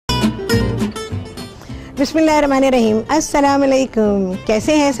बिस्मिल्लाहिर्रहमानिर्रहीम। अस्सलाम वालेकुम।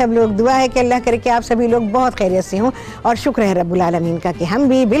 कैसे हैं सब लोग? दुआ है कि अल्लाह करे कि आप सभी लोग बहुत खैरियत से हों और शुक्र है रब्बुल आलमीन का कि हम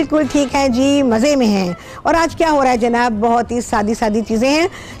भी बिल्कुल ठीक हैं जी, मज़े में हैं। और आज क्या हो रहा है जनाब? बहुत ही सादी सादी चीज़ें हैं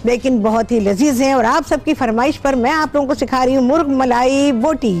लेकिन बहुत ही लजीज हैं और आप सबकी फरमाइश पर मैं आप लोगों को सिखा रही हूँ मुर्ग मलाई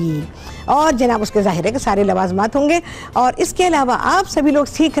बोटी। और जनाब उसके ज़ाहिर है कि सारे लवाजमात होंगे। और इसके अलावा आप सभी लोग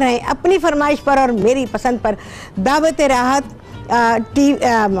सीख रहे हैं अपनी फरमाइश पर और मेरी पसंद पर दावत राहत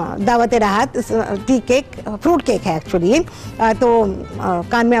दावत राहत टी केक, फ्रूट केक है एक्चुअली। तो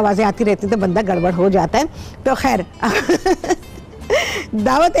कान में आवाज़ें आती रहती तो बंदा गड़बड़ हो जाता है। तो खैर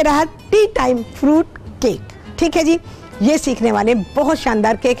दावत राहत टी टाइम फ्रूट केक, ठीक है जी। ये सीखने वाले बहुत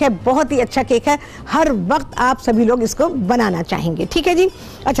शानदार केक है, बहुत ही अच्छा केक है। हर वक्त आप सभी लोग इसको बनाना चाहेंगे, ठीक है जी।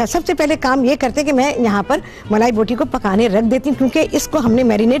 अच्छा, सबसे पहले काम ये करते हैं कि मैं यहाँ पर मलाई बोटी को पकाने रख देती हूँ क्योंकि इसको हमने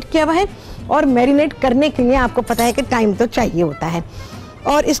मैरिनेट किया हुआ है और मैरिनेट करने के लिए आपको पता है कि टाइम तो चाहिए होता है।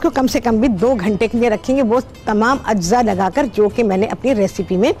 और इसको कम से कम भी 2 घंटे के लिए रखेंगे, वो तमाम अज्जा लगाकर जो कि मैंने अपनी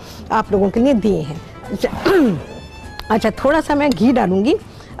रेसिपी में आप लोगों के लिए दिए हैं। अच्छा, थोड़ा सा मैं घी डालूँगी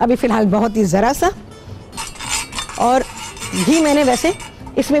अभी फ़िलहाल, बहुत ही ज़रा सा। और घी मैंने वैसे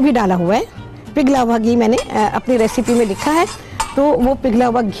इसमें भी डाला हुआ है, पिघला हुआ घी मैंने अपनी रेसिपी में लिखा है, तो वो पिघला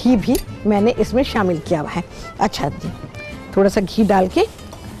हुआ घी भी मैंने इसमें शामिल किया हुआ है। अच्छा जी, थोड़ा सा घी डाल के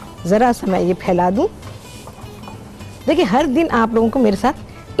ज़रा सा मैं ये फैला दूँ। देखिए, हर दिन आप लोगों को मेरे साथ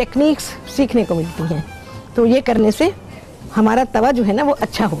टेक्निक्स सीखने को मिलती हैं, तो ये करने से हमारा तवा जो है ना वो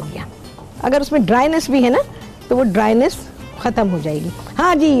अच्छा हो गया। अगर उसमें ड्राइनेस भी है ना तो वो ड्राइनेस ख़त्म हो जाएगी।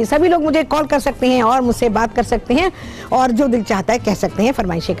 हाँ जी, सभी लोग मुझे कॉल कर सकते हैं और मुझसे बात कर सकते हैं और जो दिल चाहता है कह सकते हैं,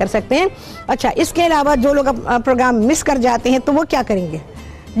 फरमाइशें कर सकते हैं। अच्छा, इसके अलावा जो लोग प्रोग्राम मिस कर जाते हैं तो वो क्या करेंगे?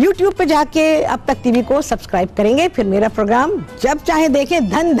 YouTube पे जाके अब तक टीवी को सब्सक्राइब करेंगे, फिर मेरा प्रोग्राम जब चाहे देखें,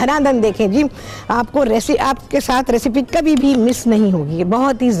 धन धनाधन देखें जी। आपको आपके साथ रेसिपी कभी भी मिस नहीं होगी।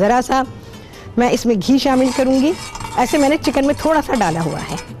 बहुत ही ज़रा सा मैं इसमें घी शामिल करूँगी। ऐसे मैंने चिकन में थोड़ा सा डाला हुआ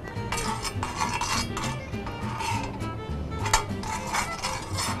है।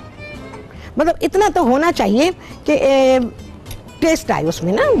 मतलब इतना तो होना चाहिए कि टेस्ट आए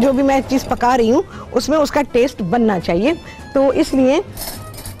उसमें ना, जो भी मैं चीज़ पका रही हूँ उसमें उसका टेस्ट बनना चाहिए, तो इसलिए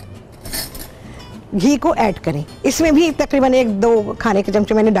घी को ऐड करें। इसमें भी तकरीबन 1-2 खाने के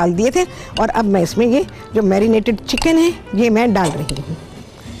चमचे मैंने डाल दिए थे। और अब मैं इसमें ये जो मैरिनेटेड चिकन है ये मैं डाल रही हूँ।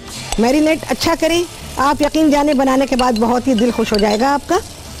 मैरिनेट अच्छा करें, आप यकीन जाने बनाने के बाद बहुत ही दिल खुश हो जाएगा आपका।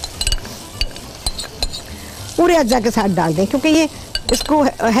 पूरे अज्जा के साथ डाल दें क्योंकि ये इसको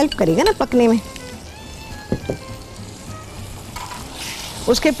हेल्प करेगा ना पकने में,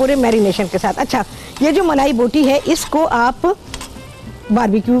 उसके पूरे मैरिनेशन के साथ। अच्छा, ये जो मलाई बोटी है इसको आप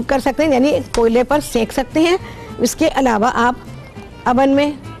बारबेक्यू कर सकते हैं, यानी कोयले पर सेक सकते हैं। इसके अलावा आप अवन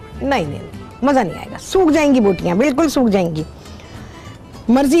में नहीं, मज़ा नहीं आएगा, सूख जाएंगी बोटियाँ, बिल्कुल सूख जाएंगी।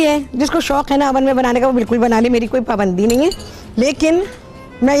 मर्जी है, जिसको शौक़ है ना अवन में बनाने का वो बिल्कुल बना ले, मेरी कोई पाबंदी नहीं है। लेकिन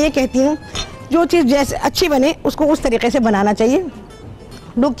मैं ये कहती हूँ जो चीज़ जैसे अच्छी बने उसको उस तरीके से बनाना चाहिए।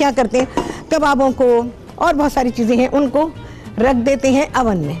 लोग क्या करते हैं, कबाबों को और बहुत सारी चीज़ें हैं उनको रख देते हैं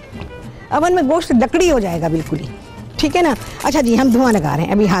अवन में। अवन में गोश्त लकड़ी हो जाएगा बिल्कुल ही, ठीक है ना। अच्छा जी, हम धुआं लगा रहे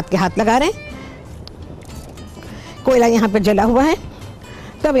हैं, अभी हाथ के हाथ लगा रहे हैं। कोयला यहाँ पे जला हुआ है,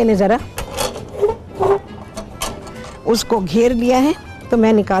 तब इन्हें ज़रा उसको घेर लिया है, तो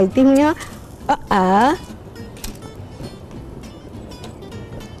मैं निकालती हूँ यहाँ।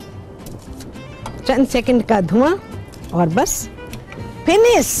 चंद सेकंड का धुआं और बस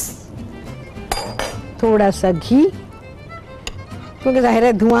फिनिश। थोड़ा सा घी, क्योंकि जाहिर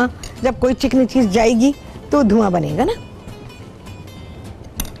है धुआं जब कोई चिकनी चीज़ जाएगी तो धुआं बनेगा ना।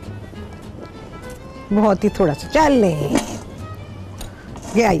 बहुत ही थोड़ा सा चल ले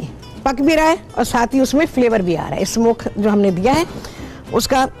गया, ये पक भी रहा है और साथ ही उसमें फ्लेवर भी आ रहा है। स्मोक जो हमने दिया है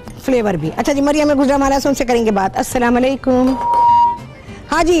उसका फ्लेवर भी। अच्छा जी, मरियम गुजरा हमारा से उनसे करेंगे बात। अस्सलाम वालेकुम।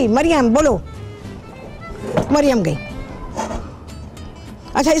 हाँ जी मरियम बोलो। मरियम गई।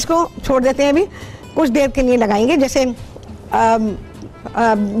 अच्छा, इसको छोड़ देते हैं, अभी कुछ देर के लिए लगाएंगे। जैसे ये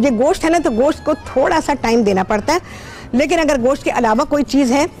गोश्त है ना, तो गोश्त को थोड़ा सा टाइम देना पड़ता है, लेकिन अगर गोश्त के अलावा कोई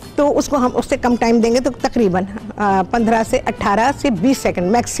चीज़ है तो उसको हम उससे कम टाइम देंगे, तो तकरीबन 15 से 18 से 20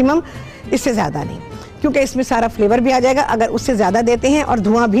 सेकंड मैक्सिमम, इससे ज़्यादा नहीं, क्योंकि इसमें सारा फ्लेवर भी आ जाएगा। अगर उससे ज़्यादा देते हैं और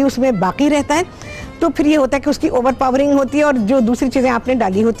धुआं भी उसमें बाकी रहता है तो फिर ये होता है कि उसकी ओवर पावरिंग होती है और जो दूसरी चीज़ें आपने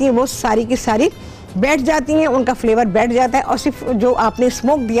डाली होती हैं वो सारी की सारी बैठ जाती हैं, उनका फ्लेवर बैठ जाता है और सिर्फ जो आपने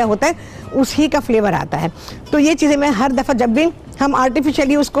स्मोक दिया होता है उसी का फ्लेवर आता है। तो ये चीज़ें मैं हर दफ़ा जब भी हम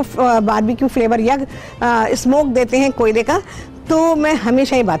आर्टिफिशियली उसको बारबेक्यू फ्लेवर या स्मोक देते हैं कोयले का, तो मैं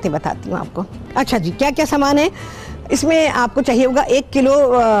हमेशा ये बातें बताती हूँ आपको। अच्छा जी, क्या क्या सामान है इसमें आपको चाहिए होगा 1 किलो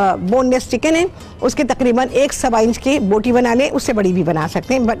बोनलेस चिकन है, उसके तकरीबन 1 सवा इंच की बोटी बना लें, उससे बड़ी भी बना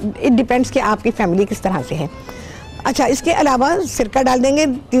सकते हैं, बट इट डिपेंड्स कि आपकी फैमिली किस तरह से है। अच्छा, इसके अलावा सिरका डाल देंगे,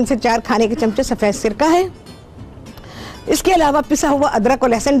 3 से 4 खाने के चमचे सफ़ेद सिरका है। इसके अलावा पिसा हुआ अदरक और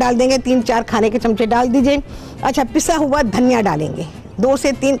लहसुन डाल देंगे, 3-4 खाने के चमचे डाल दीजिए। अच्छा, पिसा हुआ धनिया डालेंगे, 2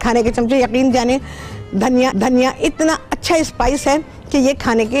 से 3 खाने के चमचे। यकीन जाने धनिया इतना अच्छा स्पाइस है कि ये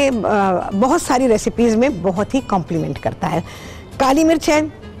खाने के बहुत सारी रेसिपीज़ में बहुत ही कॉम्प्लीमेंट करता है। काली मिर्च है,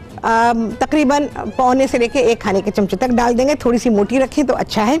 तकरीबन पौने से लेके 1 खाने के चमचे तक डाल देंगे, थोड़ी सी मोटी रखें तो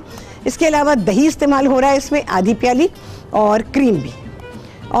अच्छा है। इसके अलावा दही इस्तेमाल हो रहा है इसमें, आधी प्याली, और क्रीम भी,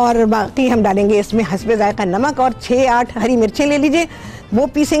 और बाकी हम डालेंगे इसमें हस्बे ज़ायक़ा नमक, और 6-8 हरी मिर्चें ले लीजिए, वो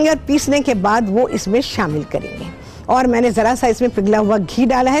पीसेंगे, और पीसने के बाद वो इसमें शामिल करेंगे। और मैंने ज़रा सा इसमें पिघला हुआ घी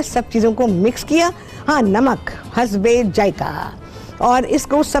डाला है, सब चीज़ों को मिक्स किया। हाँ, नमक हस्बे जायका, और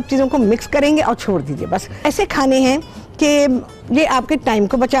इसको सब चीज़ों को मिक्स करेंगे और छोड़ दीजिए। बस ऐसे खाने हैं कि ये आपके टाइम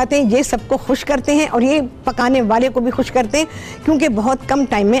को बचाते हैं, ये सबको खुश करते हैं, और ये पकाने वाले को भी खुश करते हैं, क्योंकि बहुत कम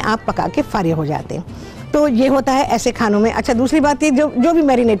टाइम में आप पका के फारिग हो जाते हैं। तो ये होता है ऐसे खानों में। अच्छा, दूसरी बात ये जो भी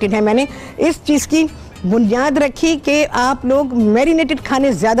मैरिनेटेड है, मैंने इस चीज़ की बुनियाद रखी कि आप लोग मैरिनेटेड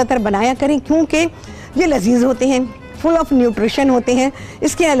खाने ज़्यादातर बनाया करें, क्योंकि ये लजीज होते हैं, फुल ऑफ न्यूट्रिशन होते हैं।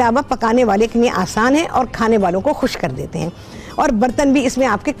 इसके अलावा पकाने वाले के लिए आसान है और खाने वालों को खुश कर देते हैं, और बर्तन भी इसमें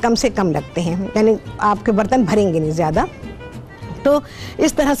आपके कम से कम लगते हैं, यानी आपके बर्तन भरेंगे नहीं ज़्यादा। तो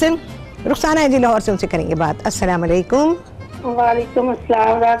इस तरह से रुखसाना है जी लाहौर से, उनसे करेंगे बात। अस्सलाम वालेकुम। वालेकुम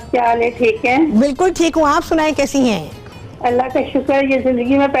अस्सलाम, क्या हाल है? ठीक है? बिल्कुल ठीक हूँ, आप सुनाएं कैसी हैं? अल्लाह का शुक्र है, ये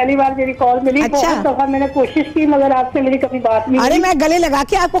जिंदगी में पहली बार मेरी कॉल मिली। अच्छा। बहुत दफा मैंने कोशिश की, मगर आपसे मेरी कभी बात नहीं। अरे मैं गले लगा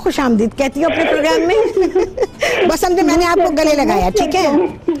के आपको खुशामदीद कहती हूँ अपने प्रोग्राम में। बस समझे मैंने आपको गले लगाया, ठीक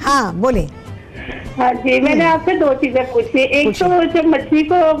है? हाँ बोले। हाँ जी, मैंने आपसे 2 चीजें पूछी। एक तो जब मछली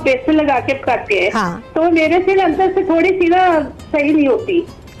को बेसन लगा के पकाते हैं, हाँ, तो मेरे से अंदर से थोड़ी सी ना सही नहीं होती।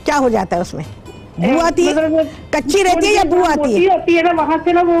 क्या हो जाता है उसमें? बू आती है? कच्ची रहती है या बू आती है? होती है ना, वहाँ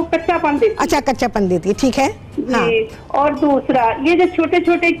से ना वो कच्चापन देती है। अच्छा, कच्चापन देती है, ठीक है। हाँ। और दूसरा, ये जो छोटे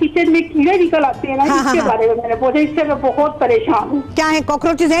छोटे किचन में कीड़े निकल आते हैं ना, हाँ, इसके बारे में मैंने पूछा। इससे मैं बहुत परेशान हूँ। क्या है,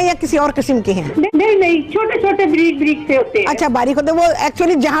 कॉकरोचेज है या किसी और किस्म के हैं? नहीं, छोटे छोटे ब्रीक से होते हैं। अच्छा, बारीक होते हैं वो।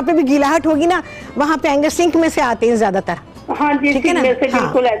 एक्चुअली जहाँ पे भी गीलाहट होगी ना, वहाँ पे आएंगे, सिंक में से आते हैं ज्यादातर। हाँ जी, ठीक है ना?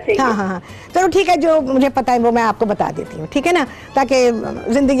 बिल्कुल ऐसे ही। हाँ, चलो ठीक है, जो मुझे पता है वो मैं आपको बता देती हूँ, ठीक है ना, ताकि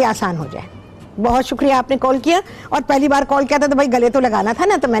जिंदगी आसान हो जाए। बहुत शुक्रिया आपने कॉल किया, और पहली बार कॉल किया था तो भाई गले तो लगाना था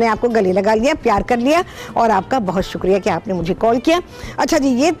ना, तो मैंने आपको गले लगा लिया, प्यार कर लिया, और आपका बहुत शुक्रिया कि आपने मुझे कॉल किया। अच्छा जी,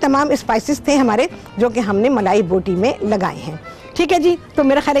 ये तमाम स्पाइसेस थे हमारे जो कि हमने मलाई बोटी में लगाए हैं, ठीक है जी। तो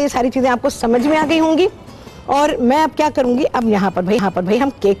मेरा ख्याल है ये सारी चीज़ें आपको समझ में आ गई होंगी, और मैं अब क्या करूँगी, अब यहाँ पर भाई हम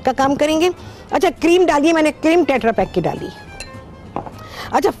केक का काम करेंगे। अच्छा, क्रीम डालिए, मैंने क्रीम टेट्रा पैक की डाली।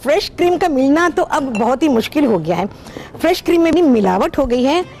 अच्छा, फ्रेश क्रीम का मिलना तो अब बहुत ही मुश्किल हो गया है। फ्रेश क्रीम में भी मिलावट हो गई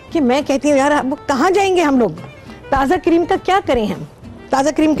है कि मैं कहती हूँ यार, अब कहाँ जाएंगे हम लोग? ताज़ा क्रीम का क्या करें हम?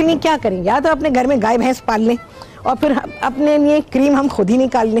 ताज़ा क्रीम के लिए क्या करें? या तो अपने घर में गाय भैंस पाल लें, और फिर अपने लिए क्रीम हम खुद ही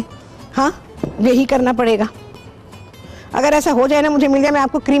निकाल लें। हाँ, यही करना पड़ेगा। अगर ऐसा हो जाए ना, मुझे मिल जाए, मैं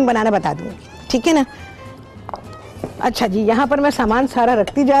आपको क्रीम बनाना बता दूँगी, ठीक है ना। अच्छा जी, यहाँ पर मैं सामान सारा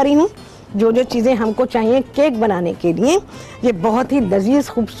रखती जा रही हूँ, जो जो चीज़ें हमको चाहिए केक बनाने के लिए। ये बहुत ही लजीज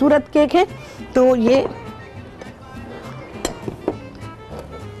खूबसूरत केक है, तो ये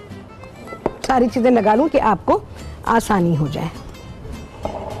सारी चीज़ें लगा लूँ कि आपको आसानी हो जाए।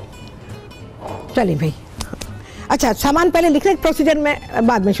 चलिए भाई, अच्छा सामान पहले लिखने का प्रोसीजर मैं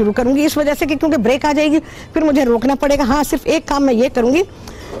बाद में शुरू करूँगी, इस वजह से कि क्योंकि ब्रेक आ जाएगी, फिर मुझे रोकना पड़ेगा। हाँ, सिर्फ एक काम मैं ये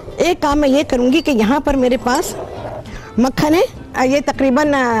करूँगी कि यहाँ पर मेरे पास मक्खन है, ये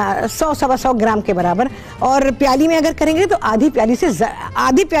तकरीबन 100-125 ग्राम के बराबर, और प्याली में अगर करेंगे तो आधी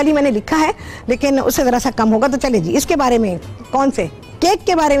प्याली मैंने लिखा है, लेकिन उससे ज़रा सा कम होगा। तो चले जी, इसके बारे में, कौन से केक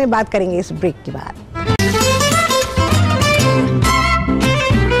के बारे में बात करेंगे इस ब्रेक के बाद।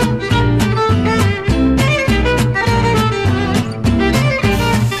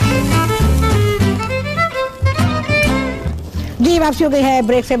 जी, वापसी हो गई है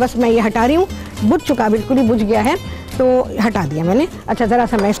ब्रेक से, बस मैं ये हटा रही हूँ, बुझ चुका, बिल्कुल ही बुझ गया है, तो हटा दिया मैंने। अच्छा, ज़रा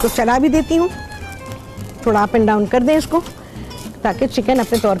सा मैं इसको चला भी देती हूँ, थोड़ा अप एंड डाउन कर दें इसको, ताकि चिकन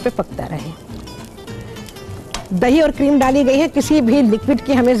अपने तौर पे पकता रहे। दही और क्रीम डाली गई है, किसी भी लिक्विड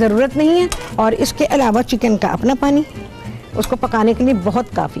की हमें ज़रूरत नहीं है, और इसके अलावा चिकन का अपना पानी उसको पकाने के लिए बहुत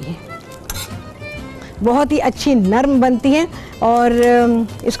काफ़ी है। बहुत ही अच्छी नरम बनती है, और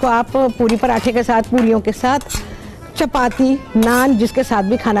इसको आप पूरी पराठे के साथ, पूरियों के साथ, चपाती, नान, जिसके साथ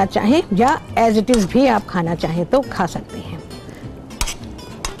भी खाना चाहें, या एज इट इज़ भी आप खाना चाहें तो खा सकते हैं।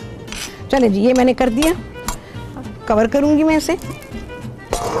 चले जी, ये मैंने कर दिया, कवर करूंगी मैं इसे,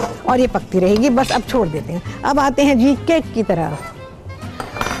 और ये पकती रहेगी, बस अब छोड़ देते हैं। अब आते हैं जी केक की तरह।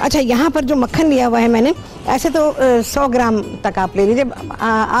 अच्छा, यहाँ पर जो मक्खन लिया हुआ है मैंने, ऐसे तो 100 ग्राम तक आप ले लीजिए।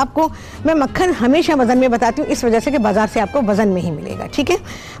 आपको मैं मक्खन हमेशा वज़न में बताती हूँ, इस वजह से कि बाज़ार से आपको वज़न में ही मिलेगा, ठीक है।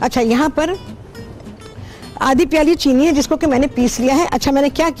 अच्छा, यहाँ पर आधी प्याली चीनी है जिसको कि मैंने पीस लिया है। अच्छा, मैंने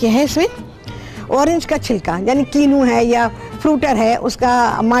क्या किया है, इसमें ऑरेंज का छिलका, यानी कीनू है या फ्रूटर है,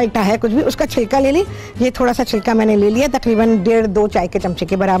 उसका माल्टा है, कुछ भी, उसका छिलका ले लें। ये थोड़ा सा छिलका मैंने ले लिया, तकरीबन 1.5-2 चाय के चमचे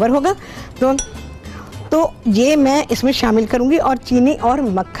के बराबर होगा। तो ये मैं इसमें शामिल करूँगी और चीनी और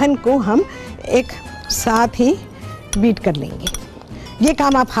मक्खन को हम एक साथ ही बीट कर लेंगे। ये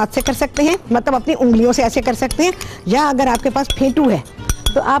काम आप हाथ से कर सकते हैं, मतलब अपनी उंगलियों से ऐसे कर सकते हैं, या अगर आपके पास फेंटू है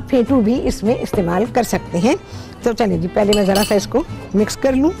तो आप फेंटू भी इसमें इस्तेमाल कर सकते हैं। तो चलिए जी, पहले मैं ज़रा सा इसको मिक्स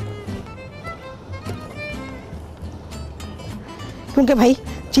कर लूँ, क्योंकि भाई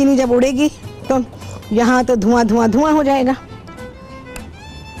चीनी जब उड़ेगी तो यहाँ तो धुआं धुआं धुआं हो जाएगा।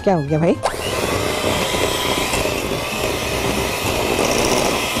 क्या हो गया भाई?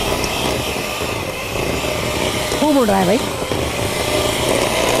 खूब उड़ रहा है भाई।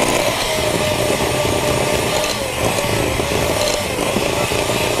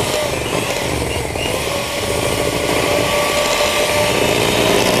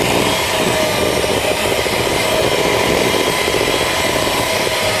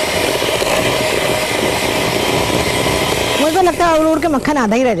 मुझे तो लगता है उड़ उड़ के मक्खन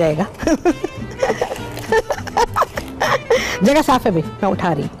आधा ही रह जाएगा। जगह साफ है भाई, मैं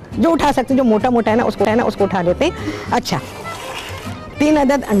उठा रही हूँ, जो उठा सकते हैं, जो मोटा मोटा है ना उसको उठा लेते हैं। अच्छा, 3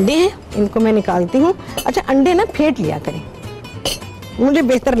 अदद अंडे हैं, इनको मैं निकालती हूँ। अच्छा, अंडे ना फेंट लिया करें, मुझे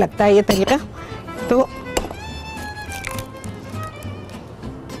बेहतर लगता है ये तरीका। तो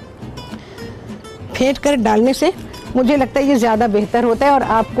फेंट कर डालने से मुझे लगता है ये ज़्यादा बेहतर होता है और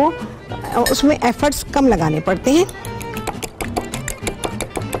आपको उसमें एफर्ट्स कम लगाने पड़ते हैं।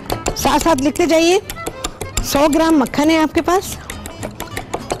 साथ साथ लिखते जाइए। 100 ग्राम मक्खन है आपके पास,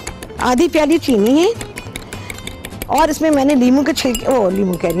 आधी प्याली चीनी है, और इसमें मैंने लीमू के छिलके,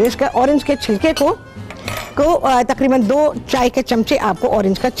 लीमू कह रही हूँ, इसका ऑरेंज के छिलके को तकरीबन 2 चाय के चमचे आपको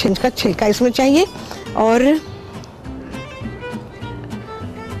ऑरेंज का छिलका इसमें चाहिए। और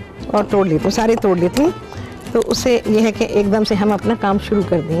तोड़ लेती हूँ, सारे तोड़ लेती हूँ, तो उससे यह है कि एकदम से हम अपना काम शुरू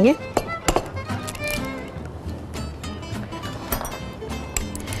कर देंगे।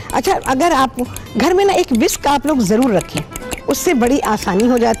 अच्छा, अगर आप घर में ना एक विस्क आप लोग ज़रूर रखें, उससे बड़ी आसानी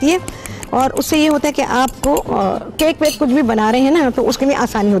हो जाती है, और उससे ये होता है कि आपको केक वेक कुछ भी बना रहे हैं ना, तो उसके लिए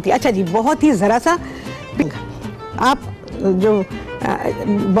आसानी होती है। अच्छा जी, बहुत ही ज़रा सा आप जो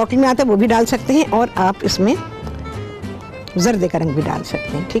बॉटल में आता है वो भी डाल सकते हैं, और आप इसमें जर्दे का रंग भी डाल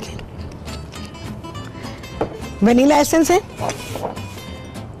सकते हैं, ठीक है। वनीला एसेंस है।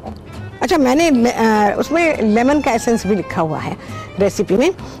 अच्छा, मैंने उसमें लेमन का एसेंस भी लिखा हुआ है रेसिपी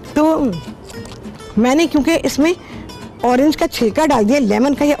में, तो मैंने क्योंकि इसमें ऑरेंज का छिलका डाल दिया,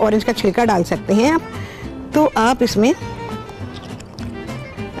 लेमन का या ऑरेंज का छिलका डाल सकते हैं आप, तो आप इसमें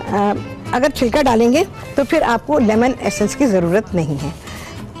अगर छिलका डालेंगे तो फिर आपको लेमन एसेंस की ज़रूरत नहीं है।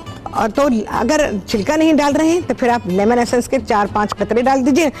 और तो अगर छिलका नहीं डाल रहे हैं तो फिर आप लेमन एसेंस के 4-5 कतरे डाल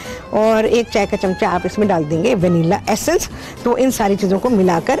दीजिए, और 1 चाय का चमचा आप इसमें डाल देंगे वनीला एसेंस। तो इन सारी चीज़ों को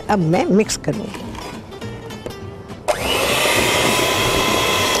मिलाकर अब मैं मिक्स करूँगी।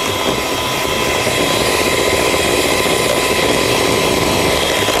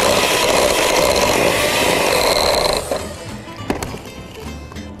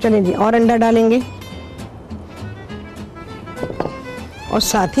 चलिए जी, और अंडा डालेंगे, और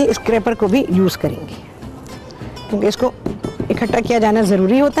साथ ही स्क्रैपर को भी यूज़ करेंगे, क्योंकि इसको इकट्ठा किया जाना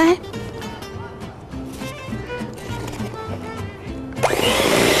ज़रूरी होता है।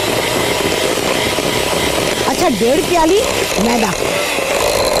 अच्छा, 1.5 प्याली मैदा।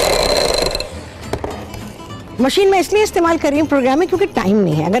 मशीन में इसलिए इस्तेमाल कर रही हूँ प्रोग्राम में, क्योंकि टाइम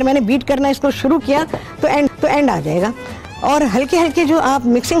नहीं है। अगर मैंने बीट करना इसको शुरू किया तो एंड आ जाएगा, और हल्के हल्के जो आप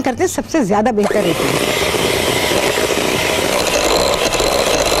मिक्सिंग करते हैं सबसे ज़्यादा बेहतर रहती है।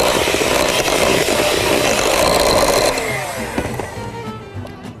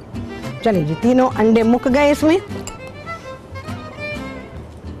 चलिए जी, 3 अंडे मुक गए इसमें।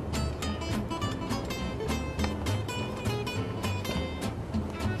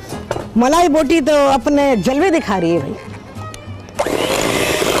 मलाई बोटी तो अपने जलवे दिखा रही है भाई।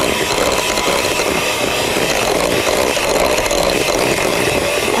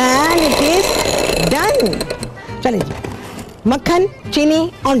 And it is done. चलिए जी, मक्खन,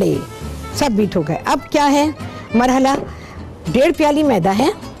 चीनी, अंडे सब बीट हो गए। अब क्या है मरहला, 1.5 प्याली मैदा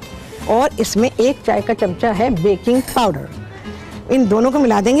है, और इसमें 1 चाय का चमचा है बेकिंग पाउडर। इन दोनों को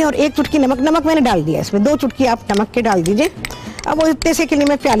मिला देंगे, और 1 चुटकी नमक मैंने डाल दिया इसमें, 2 चुटकी आप नमक के डाल दीजिए। अब वो इतने से के लिए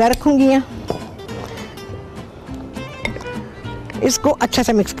मैं प्याला रखूंगी यहाँ। इसको अच्छा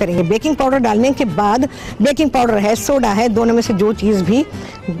सा मिक्स करेंगे। बेकिंग पाउडर डालने के बाद, बेकिंग पाउडर है, सोडा है, दोनों में से जो चीज़ भी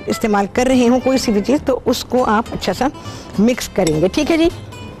इस्तेमाल कर रहे हो, कोई सी भी चीज़, तो उसको आप अच्छा सा मिक्स करेंगे। ठीक है जी।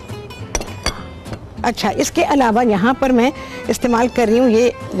 अच्छा, इसके अलावा यहाँ पर मैं इस्तेमाल कर रही हूँ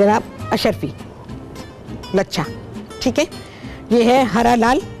ये जनाब अशरफी लच्छा। ठीक है, ये है हरा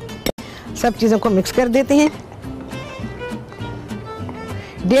लाल। सब चीज़ों को मिक्स कर देते हैं।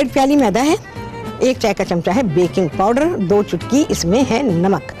 1.5 प्याली मैदा है, 1 चाय का चमचा है बेकिंग पाउडर, 2 चुटकी इसमें है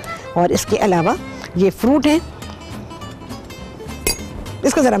नमक, और इसके अलावा ये फ्रूट है।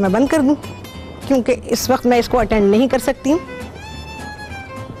 इसको ज़रा मैं बंद कर दूं क्योंकि इस वक्त मैं इसको अटेंड नहीं कर सकती हूँ।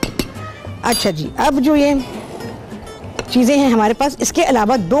 अच्छा जी, अब जो ये चीज़ें हैं हमारे पास, इसके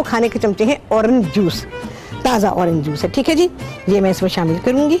अलावा 2 खाने के चमचे हैं ऑरेंज जूस, ताज़ा ऑरेंज जूस है। ठीक है जी, ये मैं इसमें शामिल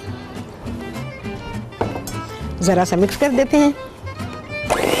करूँगी। ज़रा सा मिक्स कर देते हैं।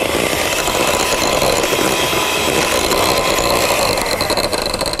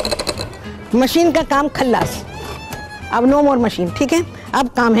 मशीन का काम खल्लास, अब नो मोर मशीन। ठीक है, अब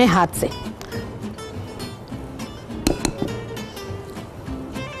काम है हाथ से।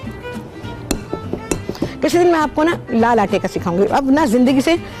 किसी दिन मैं आपको ना लाल आटे का सिखाऊंगी। अब ना जिंदगी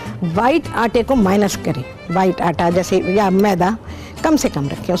से वाइट आटे को माइनस करें। वाइट आटा जैसे या मैदा कम से कम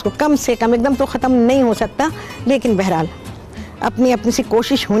रखें, उसको कम से कम, एकदम तो ख़त्म नहीं हो सकता, लेकिन बहरहाल अपनी अपनी सी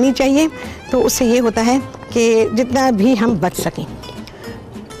कोशिश होनी चाहिए। तो उससे ये होता है कि जितना भी हम बच सकें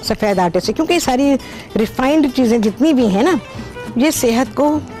सफ़ेद आटे से, क्योंकि सारी रिफाइंड चीज़ें जितनी भी हैं ना, ये सेहत को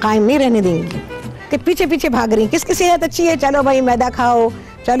कायम नहीं रहने देंगी। कि पीछे पीछे भाग रही, किसकी सेहत अच्छी है, चलो भाई मैदा खाओ,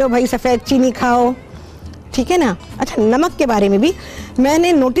 चलो भाई सफ़ेद चीनी खाओ। ठीक है ना। अच्छा, नमक के बारे में भी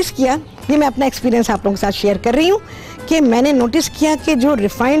मैंने नोटिस किया, ये मैं अपना एक्सपीरियंस आप लोगों के साथ शेयर कर रही हूँ, कि मैंने नोटिस किया कि जो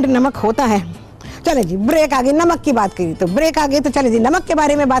रिफाइंड नमक होता है, चले जी ब्रेक आ गई, नमक की बात करी तो ब्रेक आ गई, तो चले जी नमक के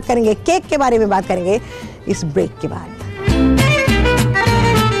बारे में बात करेंगे, केक के बारे में बात करेंगे इस ब्रेक के बाद।